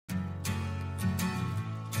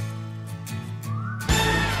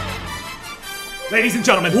Ladies and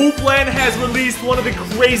gentlemen, Hoopland has released one of the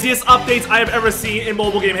craziest updates I have ever seen in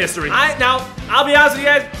mobile game history. Now, I'll be honest with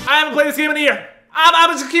you guys, I haven't played this game in a year.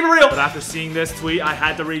 I'm just keep it real. But after seeing this tweet, I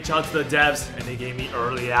had to reach out to the devs, and they gave me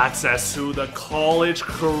early access to the college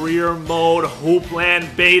career mode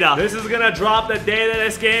Hoopland beta. This is gonna drop the day that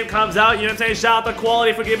this game comes out. You know what I'm saying? Shout out to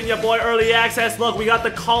Quality for giving your boy early access. Look, we got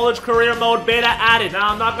the college career mode beta added. Now,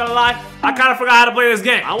 I'm not gonna lie, I kind of forgot how to play this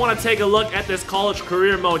game. I want to take a look at this college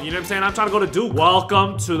career mode. You know what I'm saying? I'm trying to go to Duke.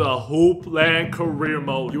 Welcome to the Hoopland career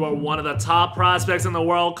mode. You are one of the top prospects in the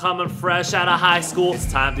world coming fresh out of high school.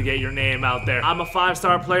 It's time to get your name out there. I'm a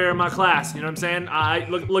 5-star player in my class. You know what I'm saying?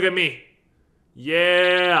 Look at me.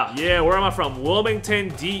 Yeah, where am I from? Wilmington,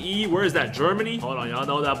 DE. Where is that? Germany? Hold on, y'all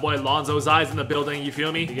know that boy Lonzo Zhai in the building. You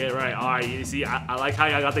feel me? You get it right. All right, you see, I like how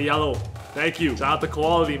y'all got the yellow. Thank you. Shout out to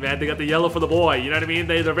Quality, man. They got the yellow for the boy. You know what I mean?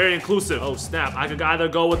 They're very inclusive. Oh, snap. I could either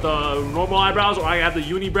go with the normal eyebrows or I have the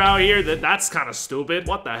unibrow here. That's kind of stupid.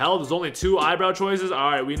 What the hell? There's only 2 eyebrow choices?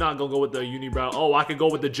 All right, we're not going to go with the unibrow. Oh, I could go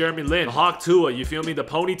with the Jeremy Lin. The Hawk Tua. You feel me? The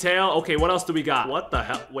ponytail. Okay, what else do we got? What the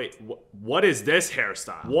hell? Wait, what is this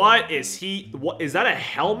hairstyle? What is he? What is that, a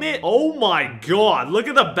helmet? Oh my god. Look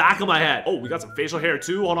at the back of my head. Oh, we got some facial hair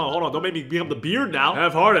too. Hold on. Don't make me become the beard now.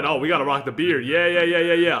 Half-hearted. Oh, we got to rock the beard.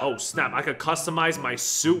 Yeah. Oh, snap. I could customize my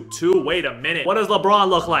suit too. Wait a minute. What does LeBron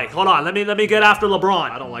look like? Hold on. Let me get after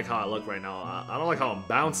LeBron. I don't like how I look right now. I don't like how I'm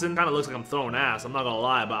bouncing. Kind of looks like I'm throwing ass. I'm not gonna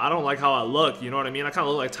lie, but I don't like how I look. You know what I mean? I kind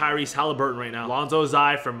of look like Tyrese Halliburton right now. Lonzo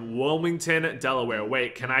Zhai from Wilmington, Delaware.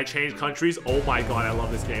 Wait, can I change countries? Oh my god, I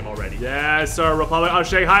love this game already. Yes, sir. Republic of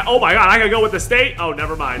Shanghai. Oh my god, I gotta go with the state. Oh,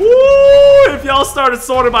 never mind. Woo! If y'all started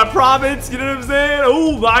sorting by province, you know what I'm saying?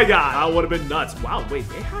 Oh my god, that would have been nuts. Wow, wait,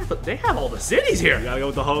 they have all the cities here. You gotta go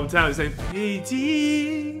with the hometown. You're saying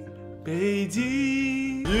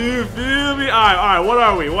Beijing. You feel me? All right, what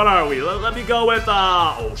are we? Let me go with,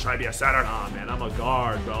 oh, should I be a center? Nah, man, I'm a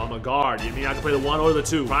guard, bro. I'm a guard. You mean I can play the 1 or the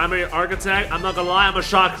 2? Primary architect, I'm not gonna lie, I'm a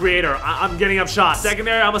shot creator. I'm getting up shots.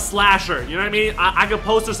 Secondary, I'm a slasher. You know what I mean? I can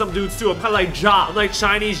poster some dudes, too. I'm kind of like Ja. I'm like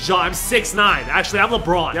Chinese Ja. I'm 6'9". Actually, I'm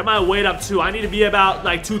LeBron. Get my weight up, too. I need to be about,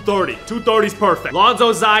 like, 230. 230's perfect.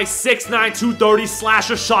 Lonzo Zhai, 6'9", 230,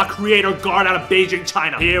 slasher, shot creator, guard out of Beijing,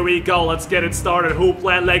 China. Here we go. Let's get it started.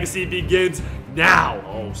 Hoopland Legacy begins now.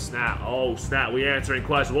 Oh snap, we answering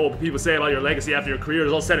questions. What will people say about your legacy after your career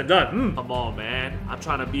is all said and done? Come on, man. I'm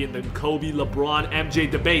trying to be in the Kobe, LeBron, MJ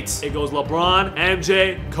debates. It goes LeBron,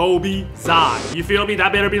 MJ, Kobe, Zai. You feel me?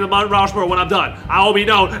 That better be the Mount Rushmore when I'm done. I will be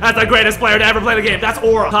known as the greatest player to ever play the game. That's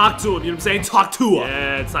aura. Talk to him, you know what I'm saying? Talk to him.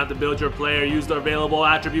 Yeah, it's time to build your player. Use the available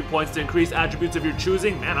attribute points to increase attributes of your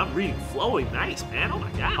choosing. Man, I'm reading flowing nice, man. Oh my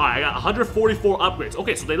god. All right, I got 144 upgrades.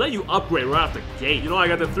 Okay, so they let you upgrade right off the gate. You know, I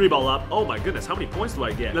got the 3-ball up. Oh my goodness, how many points do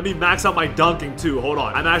I get? Let me max out my dunking too. Hold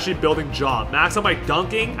on. I'm actually building job. Max out my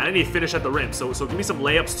dunking. I need to finish at the rim. So give me some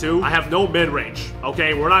layups too. I have no mid-range.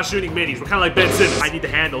 Okay, we're not shooting middies. We're kind of like Ben Simmons. I need the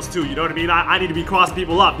handles too. You know what I mean? I need to be crossing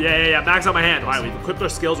people up. Yeah. Max out my handles. All right, we've equipped our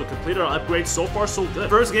skills. We've completed our upgrades. So far, so good.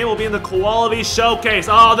 First game will be in the Quality Showcase.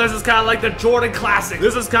 Oh, this is kind of like the Jordan Classic.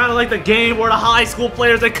 This is kind of like the game where the high school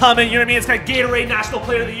players, they come in. You know what I mean? It's kind of Gatorade National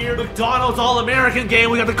Player of the Year. McDonald's All-American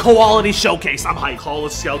game. We got the Quality Showcase. I'm hyped.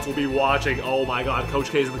 College scouts will be watching. Oh my god,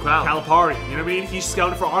 Coach K's in the crowd. Calipari, you know what I mean? He's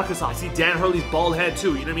scouting for Arkansas. I see Dan Hurley's bald head too,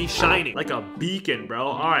 you know what I mean? Shining like a beacon, bro.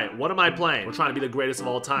 All right, what am I playing? We're trying to be the greatest of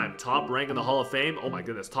all time. Top rank in the Hall of Fame. Oh my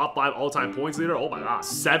goodness. Top 5 all-time points leader. Oh my god.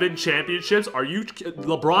 7 championships. Are you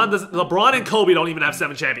LeBron and Kobe don't even have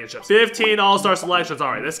 7 championships. 15 all-star selections.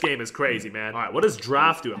 All right, this game is crazy, man. All right, what does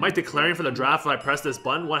draft do? Am I declaring for the draft if I press this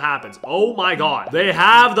button? What happens? Oh my god. They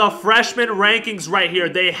have the freshman rankings right here.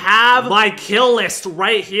 They have my kill list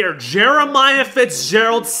right here. Jeremiah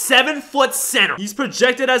Fitzgerald, 7-foot center. He's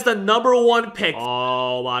projected as the #1 pick.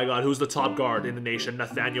 Oh my god, who's the top guard in the nation?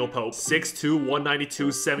 Nathaniel Pope, 6'2", 192,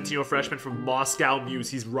 17-year-old freshman from Moscow Muse.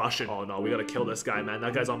 He's Russian. Oh no, we gotta kill this guy, man.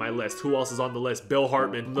 That guy's on my list. Who else is on the list? Bill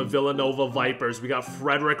Hartman from the Villanova Vipers. We got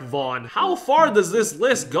Frederick Vaughn. How far does this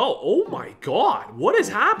list go? Oh my god, what is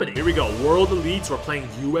happening? Here we go. World Elites. We're playing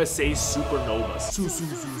USA Supernovas.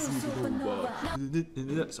 Supernova.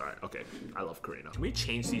 Sorry, okay. I love Karina. Can we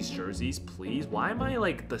change these jerseys, please? Why am I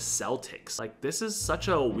like the Celtics? Like, this is such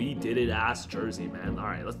a we did it ass jersey, man. All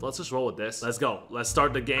right, let's just roll with this. Let's go. Let's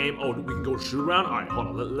start the game. Oh, we can go shoot around. All right, hold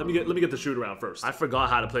on. Let me get the shoot around first. I forgot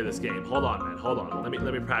how to play this game. Hold on, man. Hold on. Let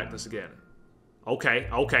me practice again. Okay.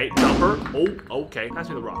 Jumper. Oh, okay. Pass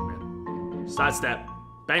me the rock, man. Side step.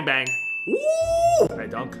 Bang bang. Ooh! Can I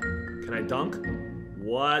dunk?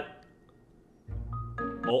 What?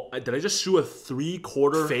 Oh, did I just shoot a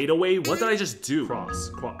 3/4 fadeaway? What did I just do?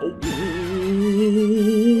 Cross. Oh.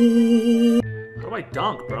 How do I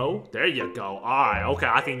dunk, bro. There you go. All right, okay,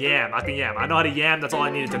 I can yam. I know how to yam. That's all I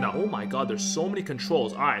needed to know. Oh my God, there's so many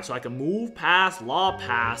controls. All right, so I can move, pass, lob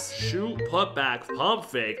pass, shoot, put back, pump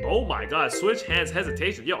fake. Oh my God, switch hands,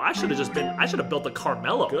 hesitation. Yo, I should have built a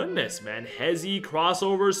Carmelo. Goodness, man. Hezzy,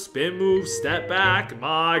 crossover, spin move, step back.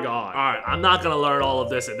 My God. All right, I'm not gonna learn all of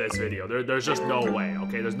this in this video. There's just no way,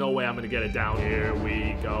 okay? There's no way I'm gonna get it down. Here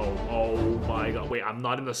we go. Oh my God. Wait, I'm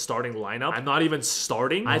not in the starting lineup? I'm not even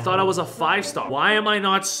starting? I thought I was a 5-star. Why am I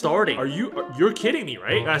not starting? You're kidding me,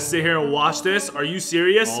 right? I gotta sit here and watch this? Are you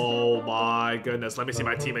serious? Oh my goodness. Let me see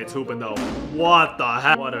my teammates hooping though. What the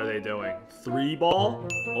heck? What are they doing? 3-ball?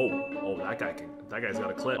 Oh, that guy's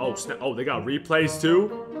got a clip. Oh, snap. Oh, they got replays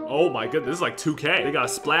too? Oh my goodness, this is like 2K. They got a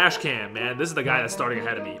splash cam, man. This is the guy that's starting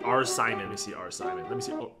ahead of me. R. Simon. Let me see R. Simon. Let me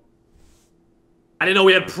see. Oh. I didn't know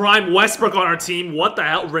we had Prime Westbrook on our team. What the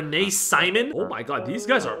hell? Renee Simon? Oh my God, these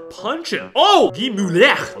guys are punching. Oh, Guy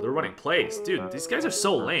Muller. Oh, they're running plays. Dude, these guys are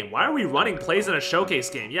so lame. Why are we running plays in a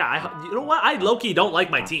showcase game? Yeah, you know what? I low-key don't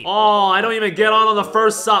like my team. Oh, I don't even get on the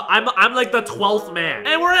first sub. I'm like the 12th man.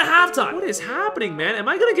 And we're at halftime. What is happening, man? Am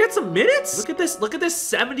I gonna get some minutes? Look at this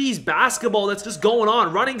 70s basketball that's just going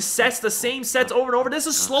on. Running sets, the same sets over and over. This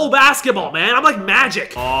is slow basketball, man. I'm like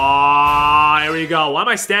Magic. Oh, here we go. Why am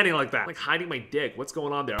I standing like that? I'm like hiding my dick. What's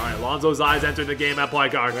going on there? All right, Lonzo Zhai's entering the game at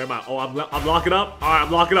point guard. Where am I? Oh, I'm locking up. All right,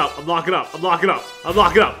 I'm locking up. No.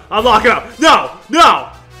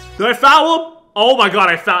 Did I foul him? Oh my God,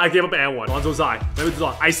 I gave up an 1. Lonzo Zhai. Let me do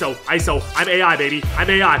that. ISO. I'm AI, baby. I'm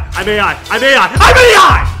AI.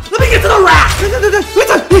 Let me get to the rack.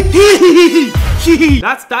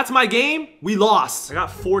 That's my game. We lost. I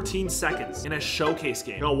got 14 seconds in a showcase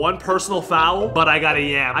game. You know, 1 personal foul, but I got a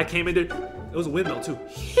yam. I came into... It was a windmill too.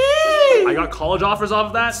 I got college offers off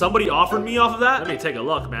of that. Somebody offered me off of that. Let me take a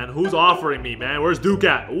look, man. Who's offering me, man? Where's Duke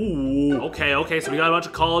at? Ooh. Okay. So we got a bunch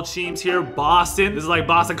of college teams here. Boston. This is like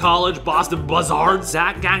Boston College. Boston Buzzards.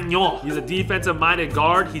 Zach Gagnon. He's a defensive-minded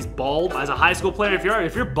guard. He's bald. As a high school player, if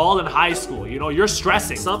you're bald in high school, you know, you're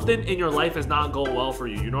stressing. Something in your life is not going well for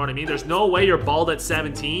you. You know what I mean? There's no way you're bald at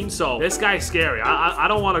 17. So this guy's scary. I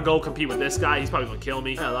don't want to go compete with this guy. He's probably gonna kill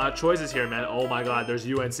me. Yeah, a lot of choices here, man. Oh my God. There's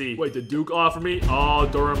UNC. Wait, did Duke offer me? Oh,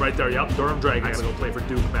 Durham right there. Yep, Durham Dragons. I gotta go play for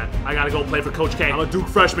Duke, man. I gotta go play for Coach K. I'm a Duke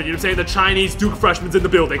freshman. You know what I'm saying? The Chinese Duke freshman's in the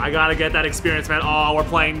building. I gotta get that experience, man. Oh, we're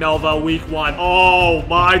playing Nova week 1. Oh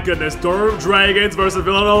my goodness. Durham Dragons versus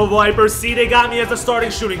Villanova Vipers. See, they got me as the starting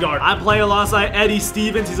shooting guard. I'm playing alongside Eddie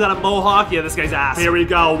Stevens. He's got a mohawk. Yeah, this guy's ass. Here we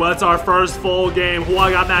go. What's our first full game? Who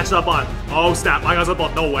I got matched up on? Oh, snap. I got up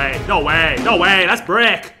on. No way. That's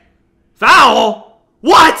brick. Foul?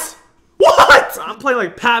 What? I'm playing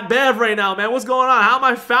like Pat Bev right now, man. What's going on? How am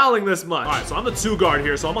I fouling this much? All right, so I'm the 2 guard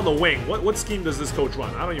here, so I'm on the wing. What scheme does this coach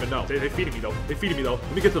run? I don't even know. They feeding me though. Let me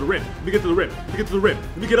get to the rim. Let me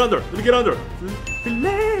get under.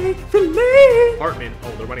 Filet. Hartman.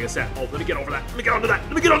 Oh, they're running a set. Oh, let me get over that. Let me get under that.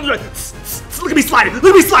 Look at me sliding. Look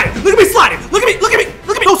at me.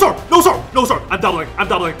 No, sir. I'm doubling.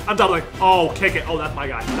 Oh, kick it. Oh, that's my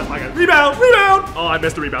guy. Rebound. Oh, I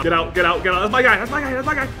missed the rebound. Get out. That's my guy.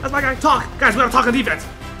 Talk. Guys, we gotta talk on defense.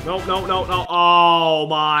 No. Oh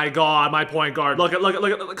my God, my point guard. Look at.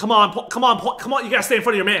 Come on. You gotta stay in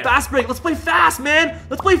front of your man. Fast break. Let's play fast, man.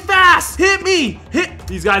 Hit me.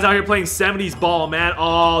 These guys out here playing 70s ball, man.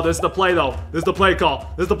 Oh, this is the play though. This is the play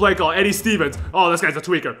call. Eddie Stevens. Oh, this guy's a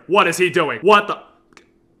tweaker. What is he doing? What the?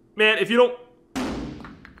 Man, if you don't.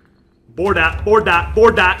 Board that.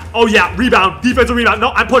 Oh yeah, rebound, defensive rebound. No,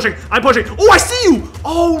 I'm pushing. Oh, I see you.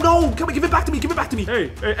 Oh no, come on, give it back to me.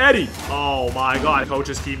 Hey, Eddie. Oh my God, coach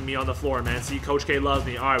is keeping me on the floor, man. See, Coach K loves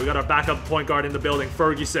me. All right, we got our backup point guard in the building,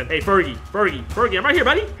 Ferguson. Hey, Fergie, I'm right here,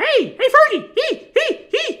 buddy. Hey, Fergie.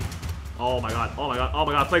 He. Oh my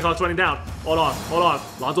God, play clock's running down. Hold on.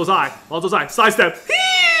 Lonzo Zhai, sidestep.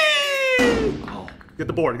 Get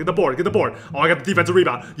the board. Oh, I got the defensive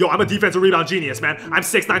rebound. Yo, I'm a defensive rebound genius, man. I'm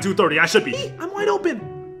 6'9", 230. I should be. I'm wide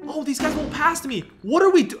open. Oh, these guys won't pass to me. What are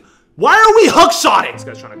we doing? Why are we hook shotting? This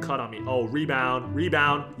guy's trying to cut on me. Oh, rebound.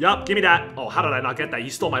 Yup, give me that. Oh, how did I not get that? You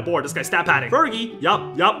stole my board. This guy's stat padding. Fergie.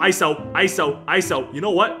 Yup. ISO. You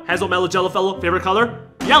know what? Hazel Mellow Jello favorite color?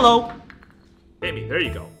 Yellow. Hit me. There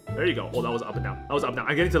you go. Oh, that was up and down. I'm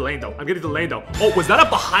getting to the lane though. Oh, was that a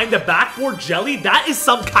behind the backboard jelly? That is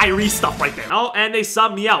some Kyrie stuff right there. Oh, and they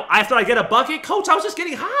subbed me out. After I get a bucket, coach, I was just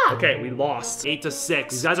getting hot. Okay, we lost 8-6.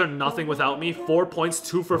 These guys are nothing without me. 4 points,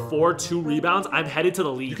 2 for 4, 2 rebounds. I'm headed to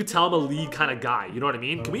the lead. You could tell I'm a lead kind of guy. You know what I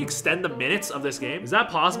mean? Can we extend the minutes of this game? Is that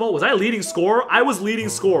possible? Was I leading scorer? I was leading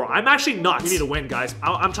scorer. I'm actually nuts. We need to win, guys.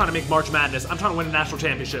 I'm trying to make March Madness. I'm trying to win a national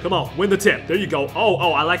championship. Come on, win the tip. There you go. Oh,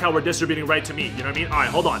 I like how we're distributing right to me. You know what I mean? All right,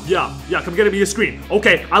 hold on. on. Yeah, come get me a screen.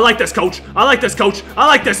 Okay, I like this, coach. I like this, coach. I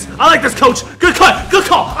like this, coach. Good cut, good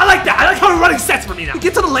call. I like that. I like how you're running sets for me now.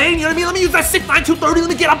 Get to the lane, you know what I mean? Let me use that 6'9", 230. Let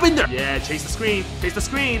me get up in there. Yeah, chase the screen. Chase the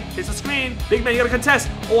screen. Chase the screen. Big man, you gotta contest.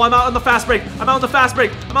 Oh, I'm out on the fast break. I'm out on the fast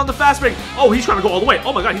break. Oh, he's trying to go all the way.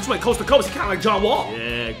 Oh my god, he's went coast to coast. He's kind of like John Wall.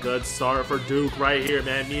 Yeah, good start for Duke right here,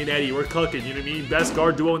 man. Me and Eddie, we're cooking. You know what I mean? Best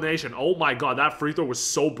guard duo in the nation. Oh my god, that free throw was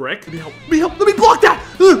so brick. Let me help. Let me block that.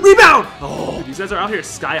 Rebound. Oh, dude, these guys are out here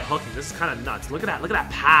sky hooking. This is kind of nuts. Look at that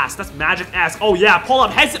pass. That's magic-esque. Oh yeah, pull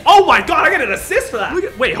up heads. Oh my god, I got an assist for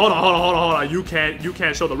that. Wait, hold on. You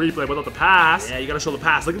can't show the replay without the pass. Yeah, you gotta show the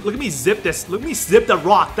pass. Look at me zip this. Look at me zip the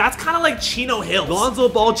rock. That's kind of like Chino Hills. Lonzo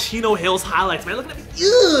Ball Chino Hills highlights, man. Look at me.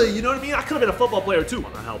 You know what I mean? I could have been a football player too.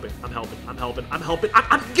 I'm helping.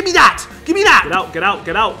 Give me that. Get out.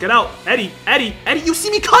 Eddie, you see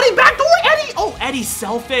me cutting backdoor, Eddie? Oh, Eddie's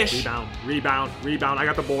selfish. Rebound. I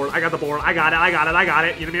got the board. I got it.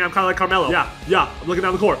 You know what I mean? I'm kind of like Carmelo. Yeah. I'm looking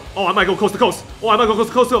down the court. Oh, I might go coast to coast.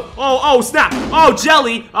 Oh, snap. Oh,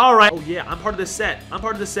 jelly. All right. Oh, yeah. I'm part of this set.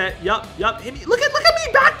 Yup. Hit me. Look at me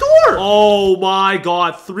backdoor. Oh, my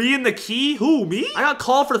God. 3 in the key? Who, me? I got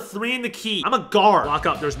called for 3 in the key. I'm a guard. Lock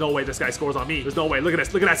up. There's no way this guy scores on me. There's no way. Look at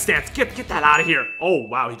this. Look at that stance. Get that out of here. Oh,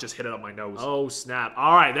 wow. He just hit it on my nose. Oh, snap.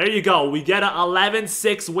 All right. There you go. We get an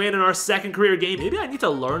 11-6 win in our second career game. Maybe I need to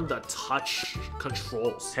learn the touch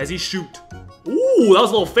controls. Has he shoot? Ooh, that was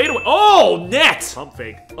a little fadeaway. Oh, net. Pump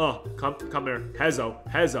fake. Come here.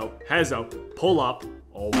 Hezo. Pull up.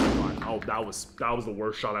 Oh my god. Oh, that was the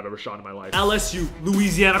worst shot I've ever shot in my life. LSU,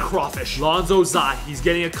 Louisiana Crawfish. Lonzo Zhai, he's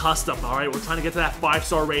getting accustomed. All right, we're trying to get to that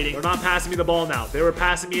 5-star rating. They're not passing me the ball now. They were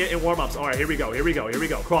passing me it in warm-ups. All right, here we go.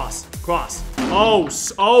 Cross. Oh,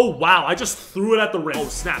 wow. I just threw it at the rim. Oh,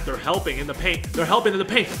 snap. They're helping in the paint.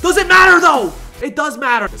 Doesn't matter, though. It does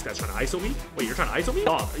matter. This guy's trying to ISO me? Wait, you're trying to ISO me?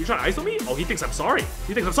 Oh, are you trying to ISO me? Oh, he thinks I'm sorry.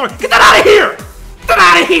 Get that out of here! Get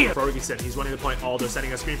out of here! Ferguson, he's running the point. Oh, they're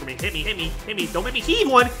setting a screen for me. Hit me. Don't make me heave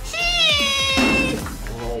one.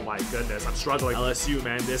 Oh my goodness, I'm struggling. LSU,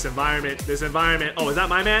 man, this environment. Oh, is that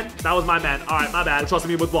my man? That was my man. All right, my bad. Trusting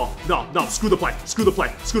me with ball. No, screw the play. I don't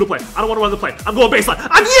want to run the play. I'm going baseline.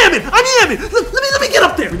 I'm yamming. Let me get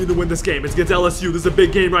up there. We need to win this game. It's against LSU. This is a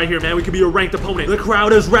big game right here, man. We could be a ranked opponent. The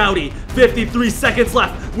crowd is rowdy. 53 seconds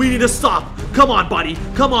left. We need to stop. Come on, buddy.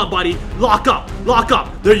 Lock up.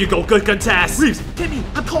 There you go. Good contest. Reeves, get me.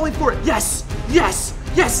 I'm calling for it. Yes.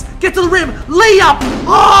 Get to the rim. Layup.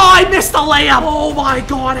 Oh, I missed the layup. Oh my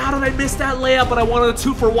god, how did I miss that layup? But I wanted a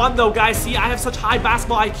 2-for-1 though, guys. See, I have such high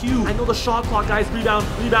basketball IQ. I know the shot clock, guys. Rebound.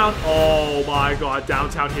 Oh my god,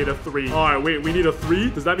 downtown hit a 3. All right, wait, we need a 3?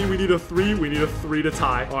 Does that mean we need a 3? We need a 3 to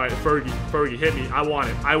tie. All right, Fergie, hit me. I want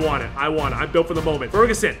it. I'm built for the moment.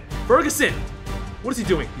 Ferguson. What is he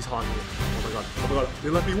doing? He's hogging it. Oh my god. They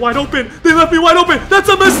left me wide open. That's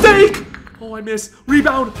a mistake. Oh, I missed.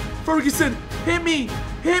 Rebound. Ferguson, hit me.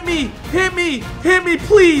 Please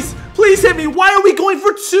hit me. Why are we going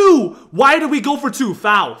for 2? Why did we go for 2?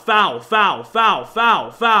 Foul.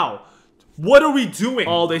 What are we doing?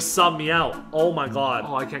 Oh, they subbed me out. Oh my god.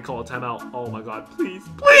 Oh, I can't call a timeout. Oh my god. Please.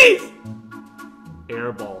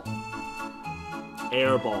 Airball.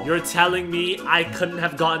 You're telling me I couldn't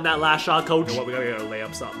have gotten that last shot, coach? You know what? We gotta get our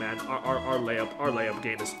layups up, man. Our layup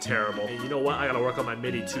game is terrible. And you know what? I gotta work on my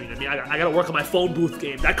midi too. You know what I mean? I gotta work on my phone booth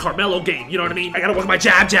game. That Carmelo game. You know what I mean? I gotta work on my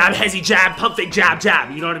jab, hezzy jab, pump fake jab.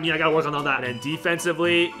 You know what I mean? I gotta work on all that. And then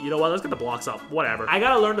defensively, you know what? Let's get the blocks up. Whatever. I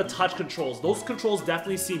gotta learn the touch controls. Those controls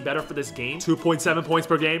definitely seem better for this game. 2.7 points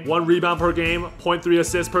per game, 1 rebound per game, 0.3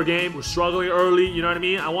 assists per game. We're struggling early. You know what I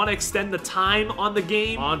mean? I want to extend the time on the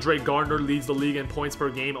game. Andre Gardner leads the league in points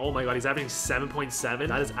per game. Oh my god, he's averaging 7.7.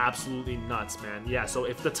 That is absolutely nuts, man. Yeah, so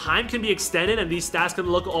if the time can be extended and these stats can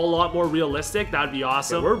look a lot more realistic, that'd be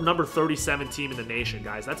awesome. We're number 37 team in the nation,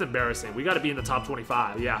 guys. That's embarrassing. We got to be in the top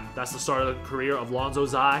 25. But yeah, that's the start of the career of Lonzo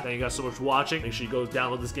Zhai. Thank you guys so much for watching. Make sure you go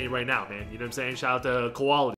download this game right now, man. You know what I'm saying? Shout out to Koala.